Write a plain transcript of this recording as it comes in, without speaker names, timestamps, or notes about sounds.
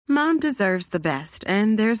Mom deserves the best,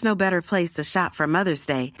 and there's no better place to shop for Mother's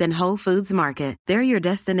Day than Whole Foods Market. They're your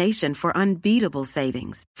destination for unbeatable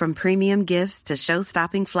savings, from premium gifts to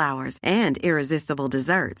show-stopping flowers and irresistible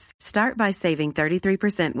desserts. Start by saving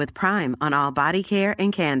 33% with Prime on all body care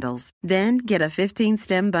and candles. Then get a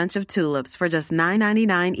 15-stem bunch of tulips for just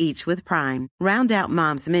 $9.99 each with Prime. Round out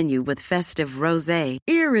Mom's menu with festive rosé,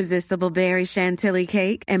 irresistible berry chantilly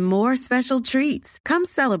cake, and more special treats. Come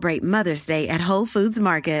celebrate Mother's Day at Whole Foods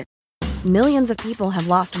Market. Millions of people have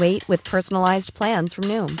lost weight with personalized plans from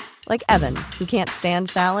Noom. Like Evan, who can't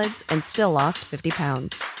stand salads and still lost 50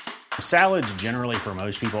 pounds. Salads generally for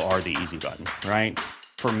most people are the easy button, right?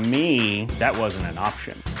 For me, that wasn't an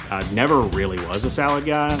option. I never really was a salad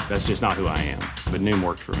guy. That's just not who I am. But Noom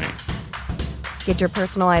worked for me. Get your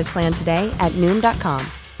personalized plan today at Noom.com.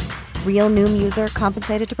 Real Noom user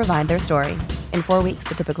compensated to provide their story. In 4 weeks,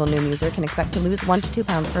 the typical Noom user can expect to lose 1 to 2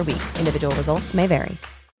 pounds per week. Individual results may vary.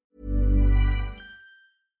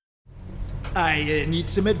 I need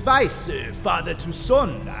some advice, father to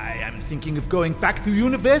son. I am thinking of going back to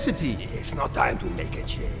university. It's not time to make a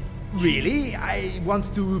change. Really? I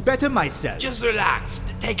want to better myself. Just relax.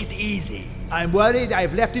 Take it easy. I'm worried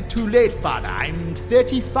I've left it too late, father. I'm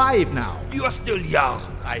 35 now. You are still young.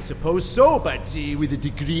 I suppose so, but with a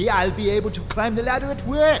degree, I'll be able to climb the ladder at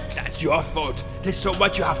work. That's your fault. There's so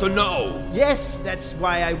much you have to know. Yes, that's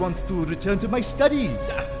why I want to return to my studies.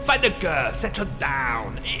 Find a girl, settle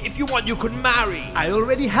down. If you want, you could marry. I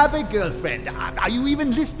already have a girlfriend. Are you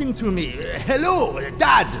even listening to me? Hello,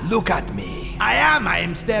 Dad. Look at me. I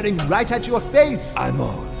am staring right at your face. I'm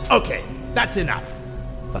old. Okay, that's enough.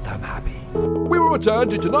 But I'm happy. We will return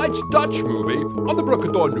to tonight's Dutch movie on the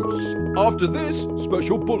Brookedonus after this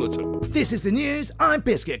special bulletin. This is the news. I'm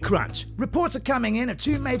Biscuit Crunch. Reports are coming in of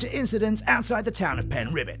 2 major incidents outside the town of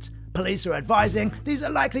Penribbit. Police are advising these are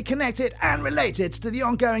likely connected and related to the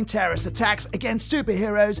ongoing terrorist attacks against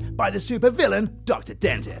superheroes by the supervillain Dr.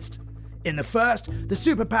 Dentist. In the first, the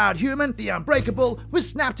superpowered human, the Unbreakable, was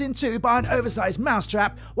snapped in two by an oversized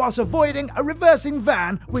mousetrap whilst avoiding a reversing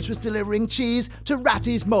van which was delivering cheese to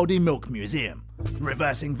Ratty's Mouldy Milk Museum. The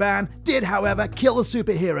reversing van did, however, kill the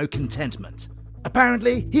superhero Contentment.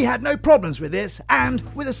 Apparently, he had no problems with this and,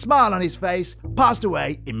 with a smile on his face, passed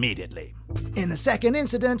away immediately. In the second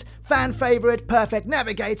incident, fan favourite Perfect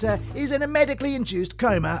Navigator is in a medically induced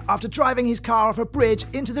coma after driving his car off a bridge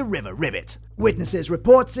into the River Ribbit. Witnesses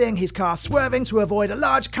report seeing his car swerving to avoid a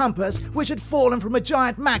large compass which had fallen from a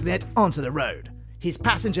giant magnet onto the road. His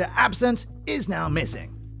passenger absent is now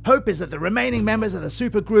missing. Hope is that the remaining members of the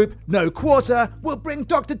supergroup No Quarter will bring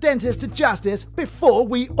Dr. Dentist to justice before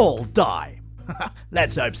we all die.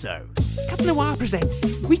 Let's hope so. Captain Noir presents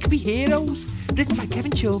We Could Be Heroes, written by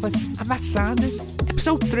Kevin Chilvers and Matt Sanders,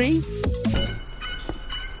 Episode 3.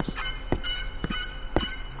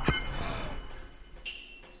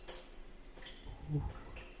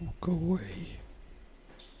 Go away.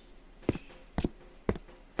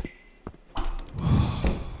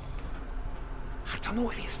 I don't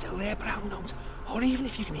know if you're still there, but how knows? Or even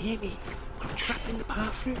if you can hear me. I'm trapped in the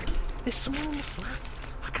bathroom. There's someone on the flat.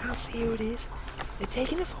 I can't see who it is. They're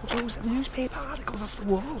taking the photos and newspaper articles off the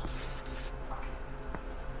wall.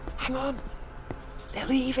 Hang on. They're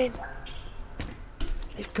leaving.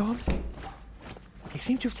 They've gone. They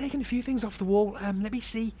seem to have taken a few things off the wall. Let me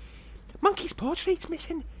see. Monkey's portrait's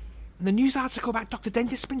missing. And the news article about Dr.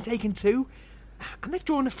 Dentist's been taken too. And they've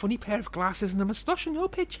drawn a funny pair of glasses and a moustache in your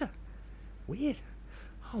picture. Weird.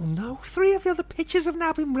 Oh no, 3 of the other pictures have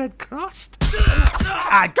now been red crossed.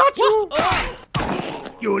 I got you!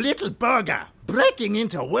 You little burger, breaking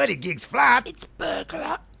into Whirligig's flat. It's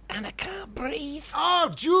burglar, and I can't breathe.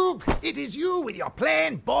 Oh, Juke, it is you with your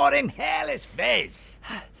plain, boring, hairless face.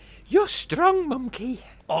 You're strong, Monkey.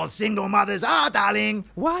 All single mothers are, darling.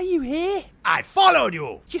 Why are you here? I followed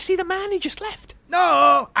you. Did you see the man who just left?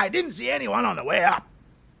 No, I didn't see anyone on the way up.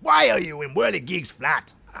 Why are you in Whirligig's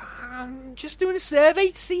flat? I'm just doing a survey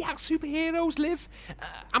to see how superheroes live.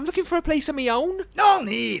 I'm looking for a place of my own. No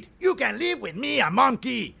need. You can live with me, a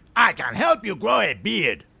monkey. I can help you grow a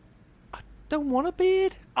beard. I don't want a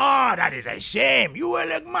beard. Oh, that is a shame. You will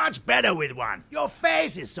look much better with one. Your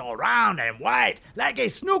face is so round and white, like a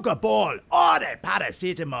snooker ball or a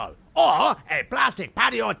paracetamol or a plastic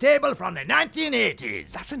patio table from the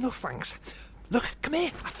 1980s. That's enough, thanks. Look, come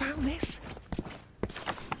here. I found this.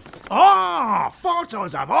 Oh,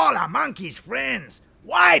 photos of all a monkey's friends.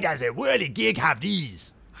 Why does a Whirligig have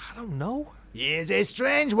these? I don't know. Here's a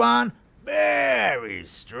strange one. Very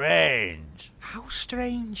strange. How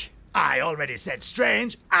strange? I already said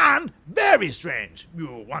strange and very strange.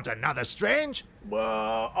 You want another strange?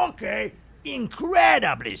 Well, okay.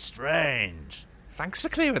 Incredibly strange. Thanks for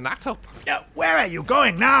clearing that up. Where are you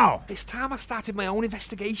going now? This time I started my own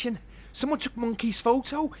investigation. Someone took Monkey's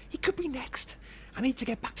photo. He could be next. I need to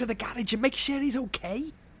get back to the garage and make sure he's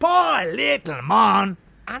okay. Poor little man.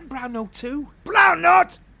 And Brown Note too. Brown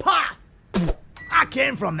Note? Pa! I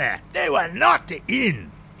came from there. They were not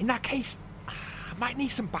in. In that case, I might need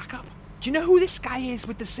some backup. Do you know who this guy is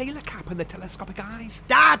with the sailor cap and the telescopic eyes?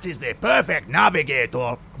 That is the perfect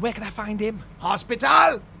navigator. Where can I find him?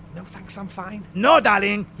 Hospital? No thanks, I'm fine. No,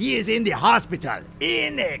 darling. He is in the hospital.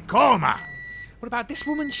 In a coma. What about this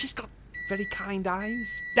woman? She's got very kind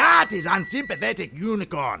eyes. That is unsympathetic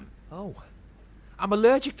unicorn. Oh. I'm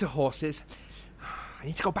allergic to horses. I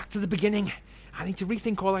need to go back to the beginning. I need to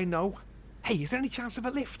rethink all I know. Hey, is there any chance of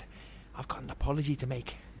a lift? I've got an apology to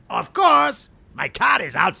make. Of course. My car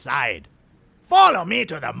is outside. Follow me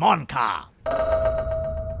to the Mon car.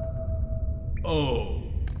 Oh,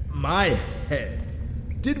 my head.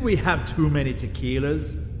 Did we have too many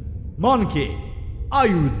tequilas? Monkey, are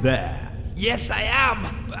you there? Yes, I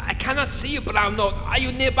am. But I cannot see you, Brown Note. Are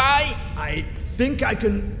you nearby? I think I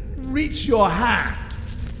can reach your hand.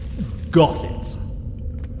 Got it.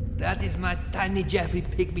 That is my tiny Jeffrey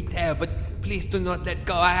pygmy tail, but please do not let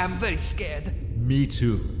go. I am very scared. Me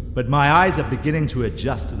too, but my eyes are beginning to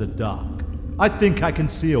adjust to the dark. I think I can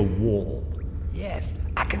see a wall. Yes,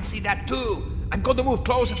 I can see that too. I'm going to move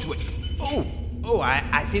closer to it.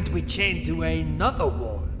 I seem to be chained to another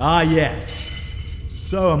wall. Ah, yes.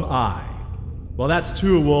 So am I. Well, that's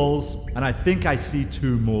 2 walls, and I think I see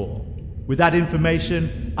 2 more. With that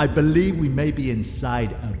information, I believe we may be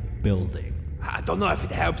inside a building. I don't know if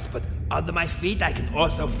it helps, but under my feet I can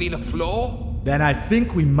also feel a floor. Then I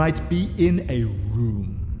think we might be in a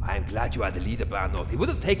room. I'm glad you are the leader, Brown Note. It would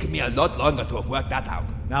have taken me a lot longer to have worked that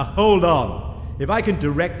out. Now hold on. If I can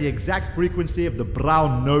direct the exact frequency of the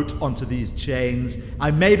brown note onto these chains, I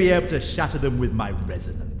may be able to shatter them with my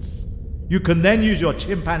resonance. You can then use your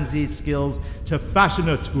chimpanzee skills to fashion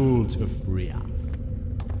a tool to free us.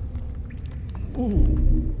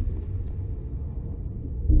 Ooh.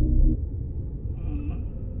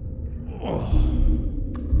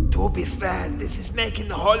 To be fair, this is making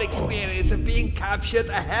the whole experience of being captured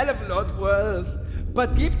a hell of a lot worse.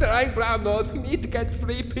 But keep trying, Brown Note. We need to get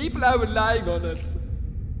free. People are relying on us.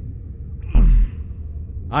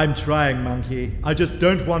 I'm trying, Monkey. I just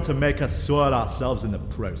don't want to make us soil ourselves in the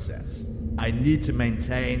process. I need to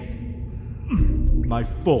maintain my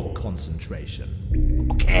full concentration.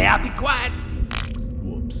 Okay, I'll be quiet.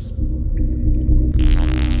 Whoops.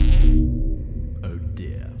 Oh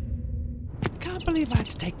dear. Can't believe I had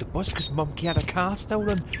to take the bus because Monkey had a car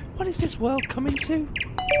stolen. What is this world coming to?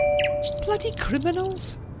 Bloody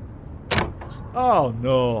criminals. Oh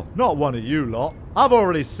no, not one of you lot. I've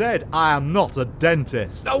already said I am not a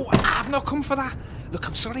dentist. No, I've not come for that. Look,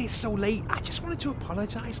 I'm sorry it's so late. I just wanted to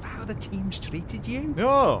apologise for how the team's treated you.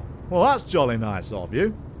 Oh, well that's jolly nice of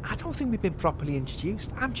you. I don't think we've been properly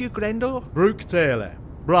introduced. I'm Duke Grendor. Brooke Taylor.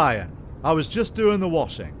 Brian. I was just doing the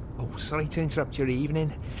washing. Oh, sorry to interrupt your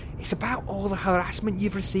evening. It's about all the harassment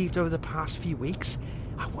you've received over the past few weeks.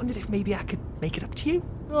 I wondered if maybe I could make it up to you.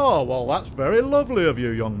 Oh, well that's very lovely of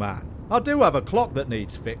you, young man. I do have a clock that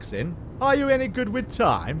needs fixing. Are you any good with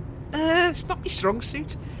time? It's not my strong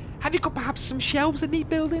suit. Have you got perhaps some shelves that need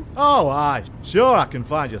building? Oh, aye. Sure, I can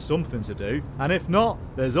find you something to do. And if not,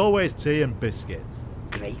 there's always tea and biscuits.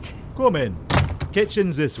 Great. Come in.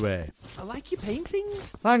 Kitchen's this way. I like your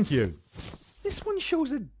paintings. Thank you. This one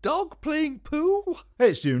shows a dog playing pool.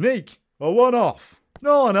 It's unique. A one-off.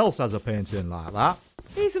 No one else has a painting like that.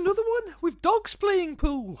 Here's another one with dogs playing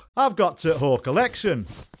pool. I've got the whole collection.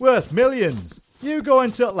 Worth millions. You go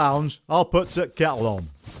into the lounge, I'll put the kettle on.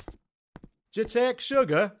 Do you take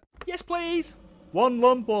sugar? Yes, please. 1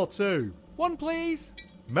 lump or 2? 1, please.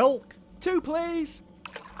 Milk? 2, please.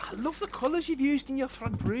 I love the colours you've used in your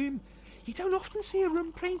front room. You don't often see a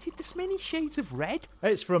room painted this many shades of red.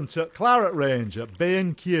 It's from the Claret range at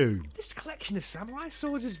B&Q. This collection of samurai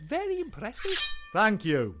swords is very impressive. Thank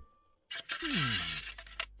you.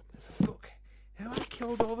 There's a book. How I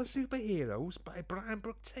Killed All the Superheroes by Brian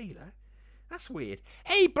Brooke Taylor. That's weird.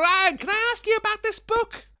 Hey, Brian, can I ask you about this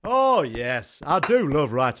book? Oh, yes. I do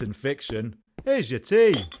love writing fiction. Here's your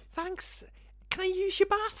tea. Thanks. Can I use your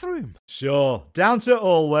bathroom? Sure. Down to the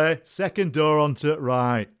hallway, second door on to the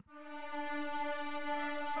right.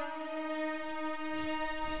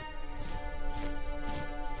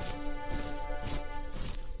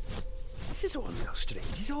 This is all a little strange.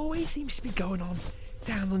 This always seems to be going on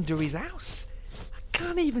down under his house. I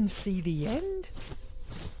can't even see the end.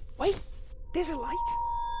 Wait, there's a light.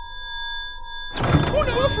 Oh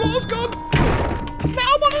no, the floor's gone!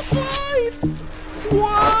 Now I'm on a slide!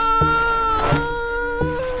 Whoa!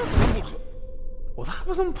 Well, that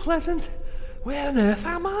was unpleasant. Where on earth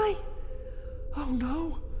am I? Oh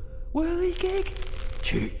no, whirligig?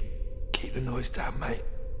 Shoot, keep the noise down, mate.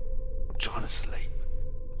 I'm trying to sleep.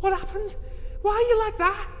 What happened? Why are you like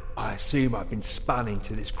that? I assume I've been spun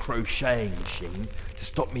into this crocheting machine to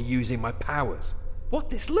stop me using my powers.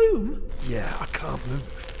 What, this loom? Yeah, I can't move.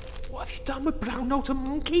 What have you done with Brown Note and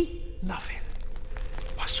Monkey? Nothing.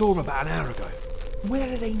 I saw them about an hour ago.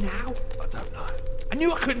 Where are they now? I don't know. I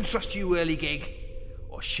knew I couldn't trust you, whirligig.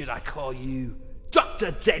 Or should I call you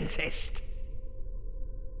Dr. Dentist?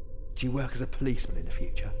 Do you work as a policeman in the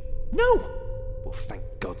future? No. Well, thank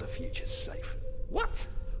God the future's safe. What?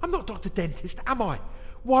 I'm not Dr. Dentist, am I?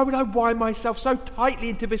 Why would I wind myself so tightly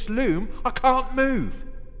into this loom I can't move?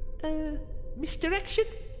 Misdirection?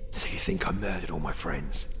 So you think I murdered all my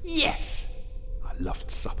friends? Yes. I loved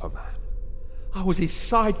Supperman. I was his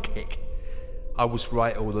sidekick. I was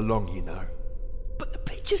right all along, you know. But the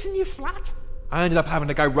pictures in your flat? I ended up having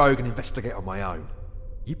to go rogue and investigate on my own.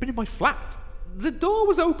 You've been in my flat. The door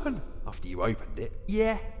was open. After you opened it?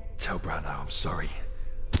 Yeah. Tell Brownlow I'm sorry.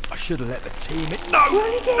 I should have let the team in. No!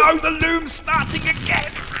 No, the loom's starting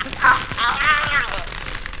again!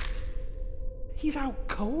 He's out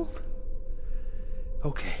cold.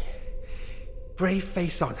 Okay. Brave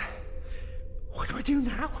face on. What do I do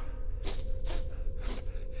now?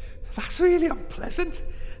 That's really unpleasant.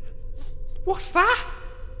 What's that?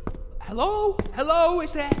 Hello? Hello?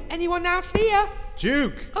 Is there anyone else here?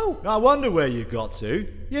 Duke! Oh. I wonder where you got to.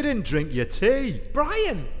 You didn't drink your tea.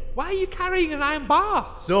 Brian, why are you carrying an iron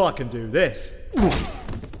bar? So I can do this.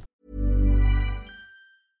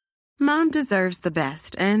 Mom deserves the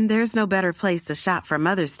best, and there's no better place to shop for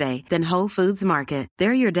Mother's Day than Whole Foods Market.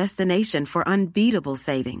 They're your destination for unbeatable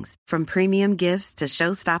savings, from premium gifts to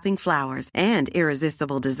show-stopping flowers and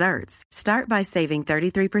irresistible desserts. Start by saving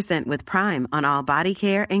 33% with Prime on all body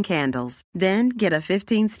care and candles. Then get a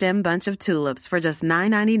 15-stem bunch of tulips for just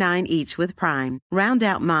 $9.99 each with Prime. Round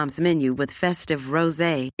out Mom's menu with festive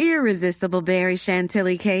rosé, irresistible berry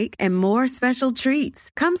chantilly cake, and more special treats.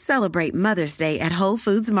 Come celebrate Mother's Day at Whole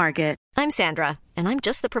Foods Market. I'm Sandra, and I'm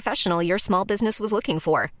just the professional your small business was looking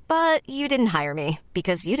for. But you didn't hire me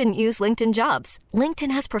because you didn't use LinkedIn Jobs.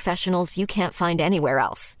 LinkedIn has professionals you can't find anywhere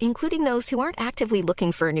else, including those who aren't actively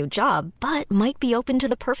looking for a new job, but might be open to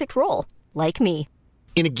the perfect role, like me.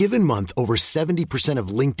 In a given month, over 70% of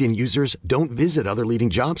LinkedIn users don't visit other leading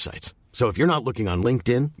job sites. So if you're not looking on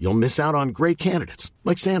LinkedIn, you'll miss out on great candidates,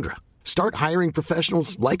 like Sandra. Start hiring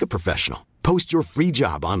professionals like a professional. Post your free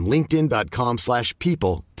job on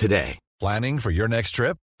linkedin.com/people today. Planning for your next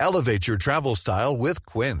trip? Elevate your travel style with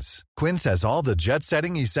Quince. Quince has all the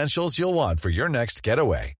jet-setting essentials you'll want for your next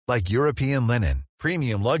getaway, like European linen,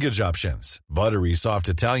 premium luggage options, buttery soft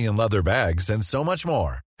Italian leather bags, and so much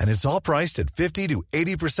more. And it's all priced at 50 to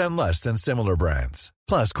 80% less than similar brands.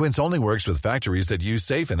 Plus, Quince only works with factories that use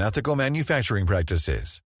safe and ethical manufacturing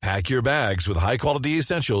practices. Pack your bags with high-quality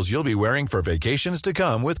essentials you'll be wearing for vacations to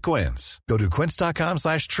come with Quince. Go to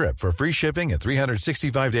quince.com/trip for free shipping and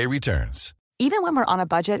 365-day returns. Even when we're on a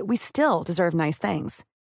budget, we still deserve nice things.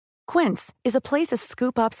 Quince is a place to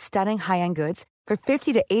scoop up stunning high-end goods for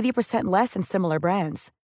 50 to 80% less than similar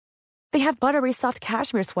brands. They have buttery soft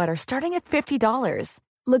cashmere sweaters starting at $50,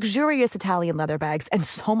 luxurious Italian leather bags, and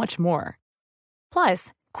so much more.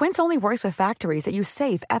 Plus, Quince only works with factories that use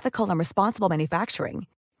safe, ethical, and responsible manufacturing.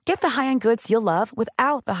 Get the high-end goods you'll love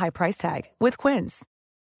without the high price tag with Quince.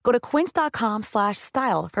 Go to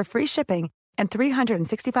quince.com/style for free shipping and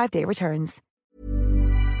 365-day returns.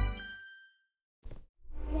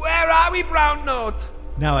 Where are we, Brown Note?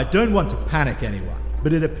 Now, I don't want to panic anyone,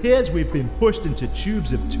 but it appears we've been pushed into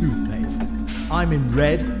tubes of toothpaste. I'm in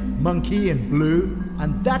red, Monkey in blue,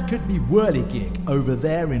 and that could be Whirligig over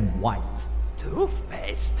there in white.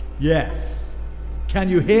 Toothpaste? Yes. Can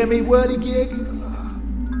you hear me, Whirligig?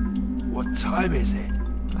 What time is it?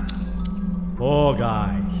 Poor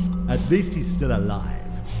guy. At least he's still alive.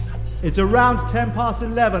 It's around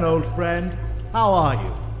 11:10, old friend. How are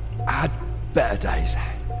you? I had better days.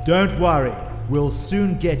 Don't worry. We'll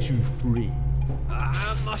soon get you free.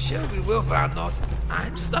 I'm not sure we will, Brown Note.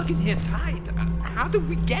 I'm stuck in here tight. How did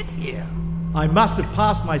we get here? I must have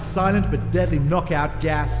passed my silent but deadly knockout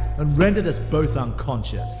gas and rendered us both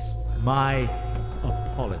unconscious. My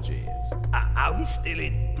apologies. Are we still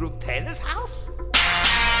in Brooke Taylor's house?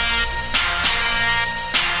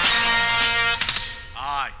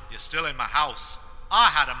 Aye, you're still in my house. I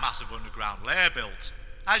had a massive underground lair built.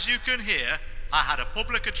 As you can hear, I had a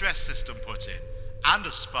public address system put in, and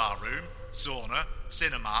a spa room, sauna,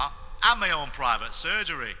 cinema, and my own private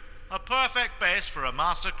surgery. A perfect base for a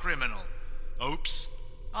master criminal. Oops,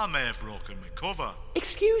 I may have broken my cover.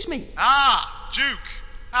 Excuse me. Ah, Duke.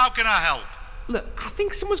 How can I help? Look, I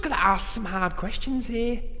think someone's going to ask some hard questions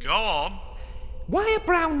here. Go on. Why are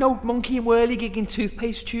Brown Note, Monkey and Whirligig in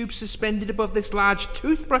toothpaste tubes suspended above this large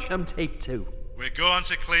toothbrush I'm taped to? We're going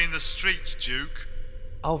to clean the streets, Duke.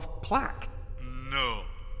 Of plaque? No,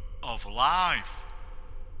 of life.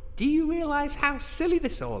 Do you realise how silly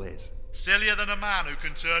this all is? Sillier than a man who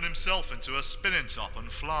can turn himself into a spinning top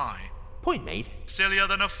and fly. Point made. Sillier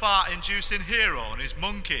than a fart-inducing hero and his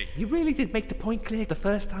monkey. You really did make the point clear the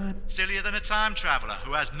first time. Sillier than a time traveller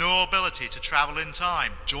who has no ability to travel in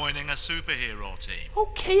time, joining a superhero team.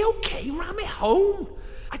 Okay, ram it home.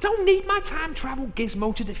 I don't need my time travel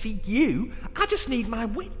gizmo to defeat you. I just need my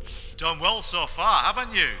wits. Done well so far,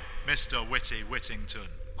 haven't you, Mr. Witty Whittington?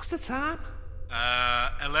 What's the time?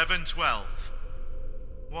 11:12.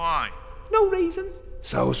 Why? No reason.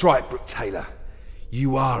 So I was right, Brooke Taylor.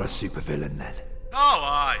 You are a supervillain then. Oh,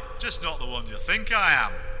 aye. Just not the one you think I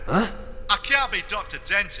am. Huh? I can't be Dr.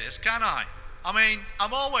 Dentist, can I? I mean,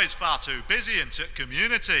 I'm always far too busy into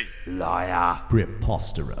community. Liar.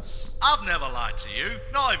 Preposterous. I've never lied to you,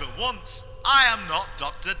 not even once. I am not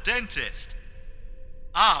Dr. Dentist.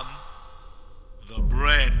 I'm the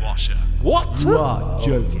Brainwasher. What? You are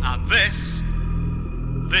joking. And this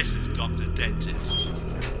is Dr. Dentist.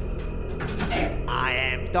 I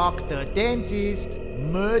am Dr. Dentist,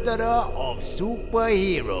 murderer of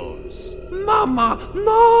superheroes. Mama,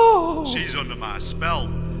 no! She's under my spell.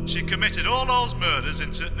 She committed all those murders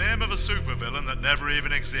into the name of a supervillain that never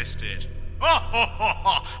even existed.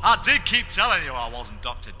 I did keep telling you I wasn't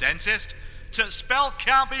Dr. Dentist. The spell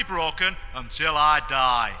can't be broken until I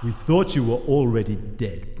die. We thought you were already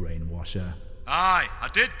dead, Brainwasher. Aye, I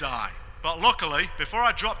did die. But luckily, before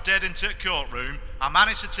I dropped dead into the courtroom, I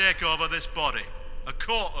managed to take over this body. A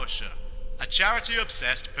court usher. A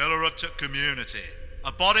charity-obsessed pillar of the community.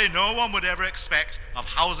 A body no one would ever expect of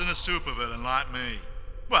housing a supervillain like me.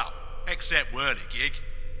 Well, except Whirligig.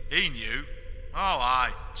 He knew. Oh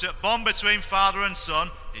aye, the bond between father and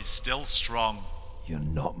son is still strong. You're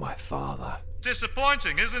not my father.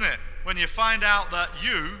 Disappointing, isn't it? When you find out that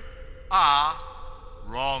you are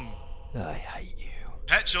wrong. I hate you.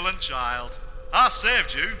 Petulant child. I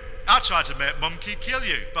saved you. I tried to make Monkey kill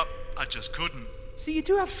you, but I just couldn't. So you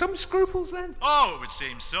do have some scruples then? Oh, it would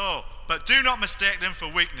seem so. But do not mistake them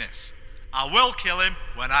for weakness. I will kill him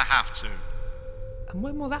when I have to. And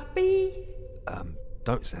when will that be?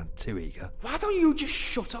 Don't sound too eager. Why don't you just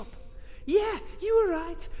shut up? Yeah, you were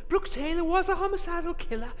right. Brooke Taylor was a homicidal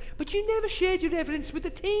killer, but you never shared your evidence with the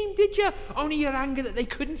team, did you? Only your anger that they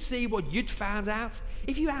couldn't see what you'd found out.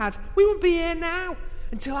 If you had, we wouldn't be here now.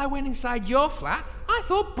 Until I went inside your flat, I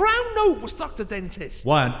thought Brown Note was Dr. Dentist.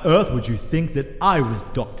 Why on earth would you think that I was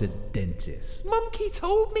Dr. Dentist? Monkey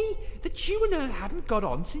told me that you and her hadn't got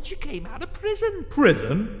on since you came out of prison.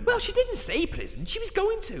 Prison? Well, she didn't say prison. She was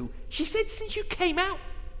going to. She said since you came out.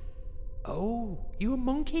 Oh, you a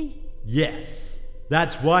monkey? Yes.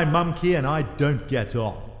 That's why Monkey and I don't get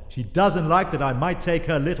on. She doesn't like that I might take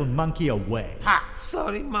her little monkey away. Ha!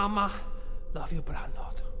 Sorry, Mama. Love you, Brown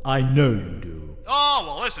Note. I know you do. Oh,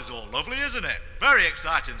 well, this is all lovely, isn't it? Very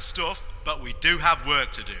exciting stuff, but we do have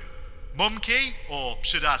work to do. Monkey, or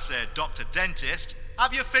should I say Dr. Dentist,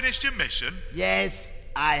 have you finished your mission? Yes,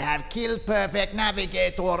 I have killed Perfect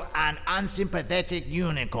Navigator and unsympathetic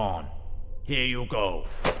unicorn. Here you go.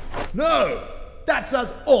 No! That's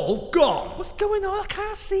us all gone! What's going on? I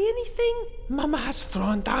can't see anything. Mama has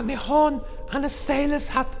thrown down the horn and a sailor's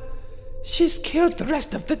hat. She's killed the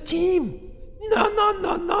rest of the team.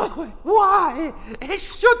 No. Why? It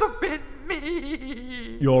should have been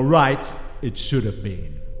me. You're right. It should have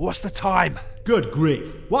been. What's the time? Good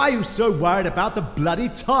grief. Why are you so worried about the bloody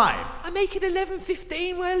time? I make it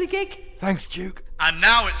 11:15, Whirligig. Thanks, Duke. And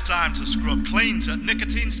now it's time to scrub clean to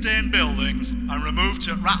nicotine-stained buildings and remove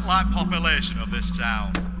to rat-like population of this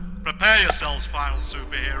town. Prepare yourselves, final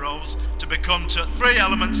superheroes, to become to 3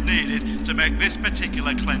 elements needed to make this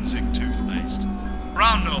particular cleansing toothpaste.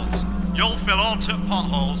 Brown Note, you'll fill all 2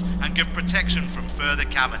 potholes and give protection from further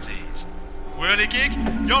cavities. Whirligig,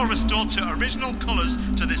 you'll restore to original colours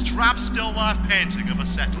to this drab still life painting of a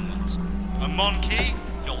settlement. And Monkey,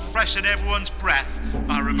 you'll freshen everyone's breath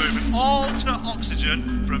by removing all to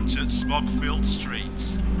oxygen from to smog-filled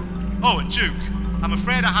streets. Oh, and Duke, I'm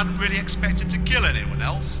afraid I hadn't really expected to kill anyone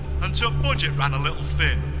else, and to budget ran a little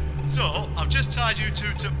thin. So, I've just tied you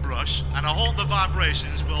 2 to brush, and I hope the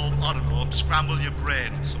vibrations will, I don't know, scramble your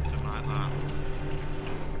brain or something like that.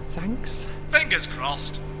 Thanks. Fingers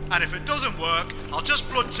crossed. And if it doesn't work, I'll just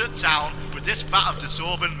flood to town with this vat of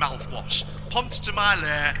dissolving mouthwash, pumped to my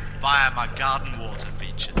lair via my garden water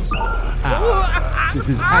features. This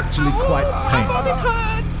is actually quite painful. It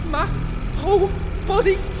hurts, Ma. whole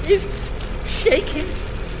body is shaking,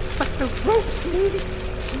 but the rope's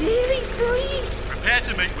nearly free. Prepare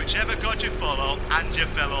to meet whichever god you follow and your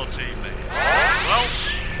fellow teammates. Well,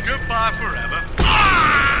 goodbye forever.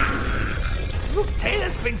 Look,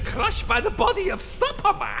 Taylor's been crushed by the body of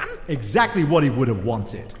Superman. Exactly what he would have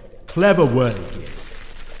wanted. Clever whirligig.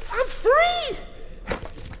 I'm free.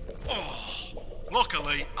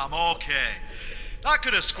 Luckily, I'm okay. That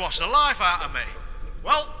could have squashed the life out of me.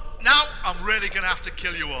 Well, now I'm really going to have to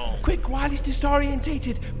kill you all. Quick, while he's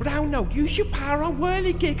disorientated, Brown Note, use your power on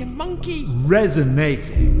Whirligig and Monkey.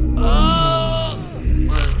 Resonating.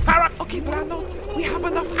 Okay, Brown Note, we have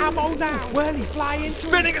enough ammo now. Whirly, fly in.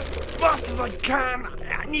 Spinning as fast as I can.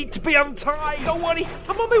 I need to be untied. Don't worry,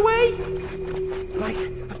 I'm on my way. Right,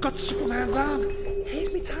 I've got Superman's arm.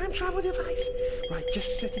 Here's my time travel device. Right,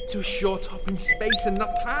 just set it to a short hop in space and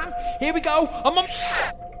not time. Here we go. I'm on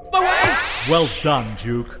my way. Well done,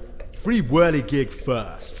 Duke. Free whirligig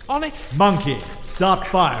first. On it. Monkey, start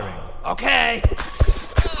firing. Okay.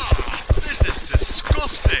 This is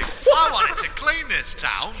disgusting. I wanted to clean this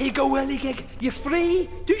town. Here you go, Whirligig. You're free.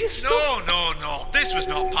 Do your stuff. No. This was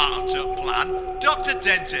not part of the plan. Dr.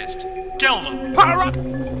 Dentist, kill them. Power up.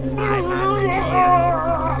 I must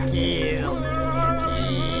kill.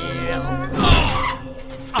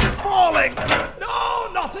 I'm falling! No,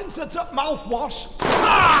 not into mouthwash!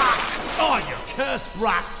 Oh, you cursed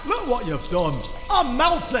brat! Look what you've done! I'm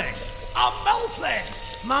melting!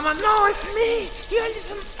 Mama, no, it's me. You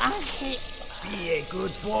little monkey. Be a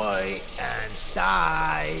good boy and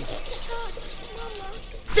die.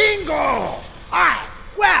 Bingo!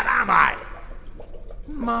 Where am I?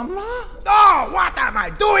 Mama? Oh, what am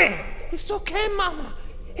I doing? It's okay, Mama.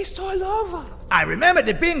 It's all over. I remembered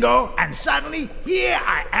the bingo, and suddenly, here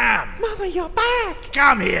I am. Mama, you're back.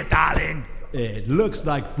 Come here, darling. It looks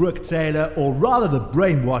like Brooke Taylor, or rather the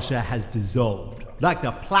brainwasher, has dissolved. Like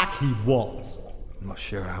the plaque he was. I'm not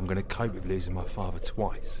sure how I'm going to cope with losing my father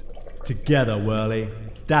twice. Together, Whirly.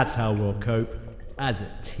 That's how we'll cope. As a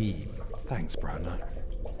team. Thanks, Brownlow.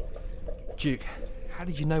 Duke, how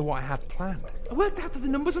did you know what I had planned? I worked out that the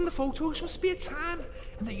numbers on the photos must be a time,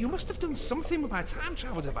 and that you must have done something with my time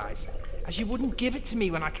travel device, as you wouldn't give it to me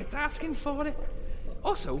when I kept asking for it.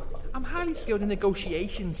 Also, I'm highly skilled in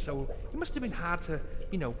negotiations, so it must have been hard to,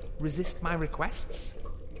 resist my requests.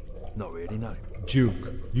 Not really, no.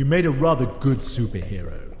 Duke, you made a rather good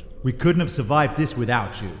superhero. We couldn't have survived this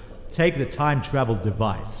without you. Take the time travel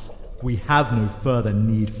device. We have no further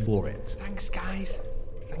need for it. Thanks, guys.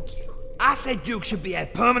 Thank you. I said Duke should be a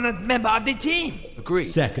permanent member of the team. Agreed.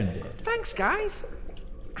 Seconded. Thanks, guys.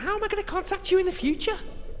 How am I going to contact you in the future?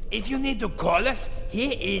 If you need to call us,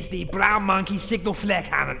 here is the Brown Monkey signal flare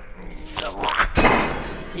cannon.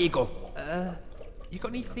 Here you go. You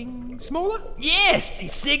got anything smaller? Yes, the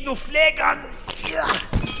signal flare gun.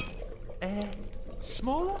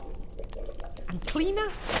 Smaller? And cleaner?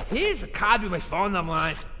 Here's a card with my phone number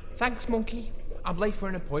on it. Thanks, Monkey. I'm late for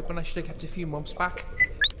an appointment I should have kept a few months back.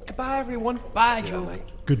 Goodbye, everyone. Bye, Duke.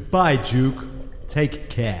 Goodbye, Duke. Take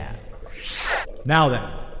care. Now then,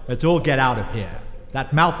 let's all get out of here.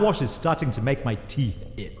 That mouthwash is starting to make my teeth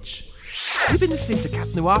itch. You've been listening to Cat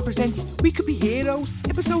Noir Presents We Could Be Heroes,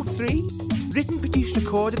 Episode 3. Written, produced,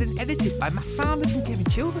 recorded and edited by Matt Sanders and Kevin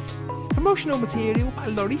Childers. Promotional material by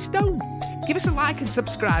Laurie Stone. Give us a like and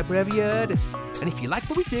subscribe wherever you heard us. And if you like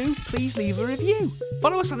what we do, please leave a review.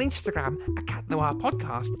 Follow us on Instagram at Cat Noir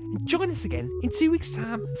Podcast and join us again in 2 weeks'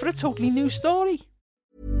 time for a totally new story.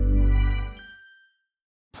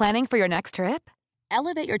 Planning for your next trip?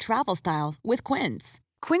 Elevate your travel style with Quince.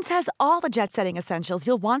 Quince has all the jet-setting essentials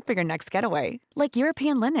you'll want for your next getaway, like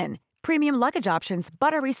European linen, premium luggage options,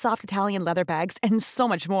 buttery soft Italian leather bags, and so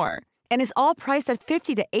much more. And is all priced at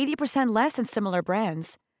 50 to 80% less than similar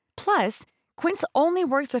brands. Plus, Quince only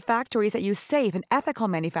works with factories that use safe and ethical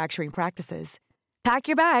manufacturing practices. Pack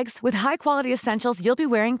your bags with high-quality essentials you'll be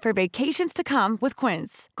wearing for vacations to come with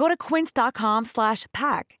Quince. Go to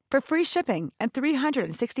quince.com/pack for free shipping and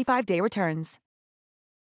 365-day returns.